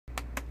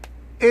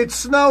It's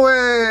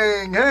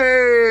snowing!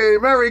 Hey,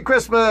 Merry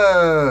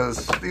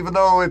Christmas! Even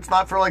though it's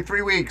not for like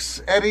 3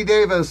 weeks. Eddie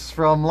Davis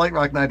from Lite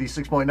Rock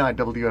 96.9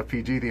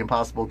 WFPG, the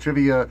Impossible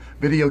Trivia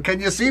video.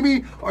 Can you see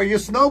me? Are you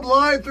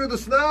snowblind through the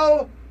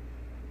snow?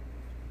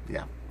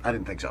 Yeah, I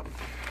didn't think so.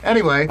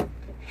 Anyway,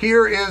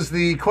 here is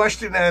the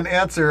question and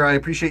answer. I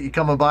appreciate you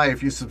coming by.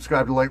 If you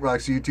subscribe to Lite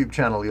Rock's YouTube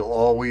channel, you'll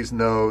always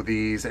know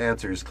these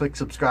answers. Click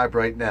subscribe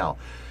right now.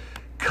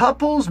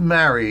 Couples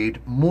married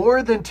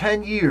more than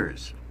 10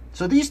 years.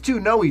 So these two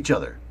know each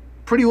other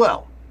pretty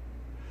well.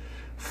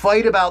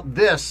 Fight about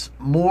this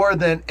more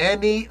than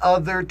any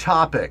other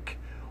topic.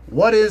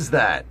 What is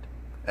that?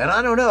 And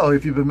I don't know.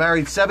 If you've been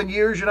married 7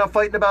 years, you're not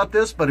fighting about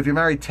this. But if you're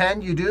married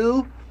 10, you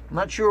do. I'm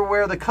not sure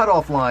where the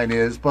cutoff line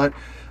is. But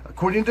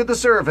according to the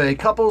survey,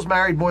 couples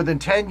married more than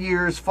 10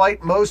 years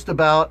fight most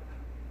about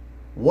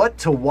what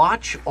to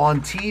watch on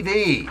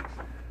TV.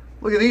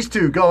 Look at these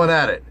two going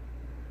at it.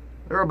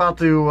 They're about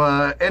to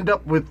end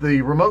up with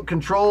the remote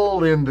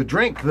control in the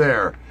drink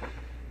there.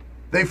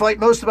 They fight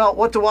most about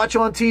what to watch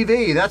on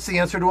TV. That's the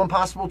answer to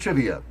Impossible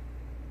Trivia.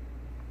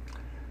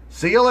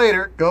 See you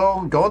later.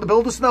 Go on to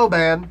build a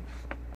snowman.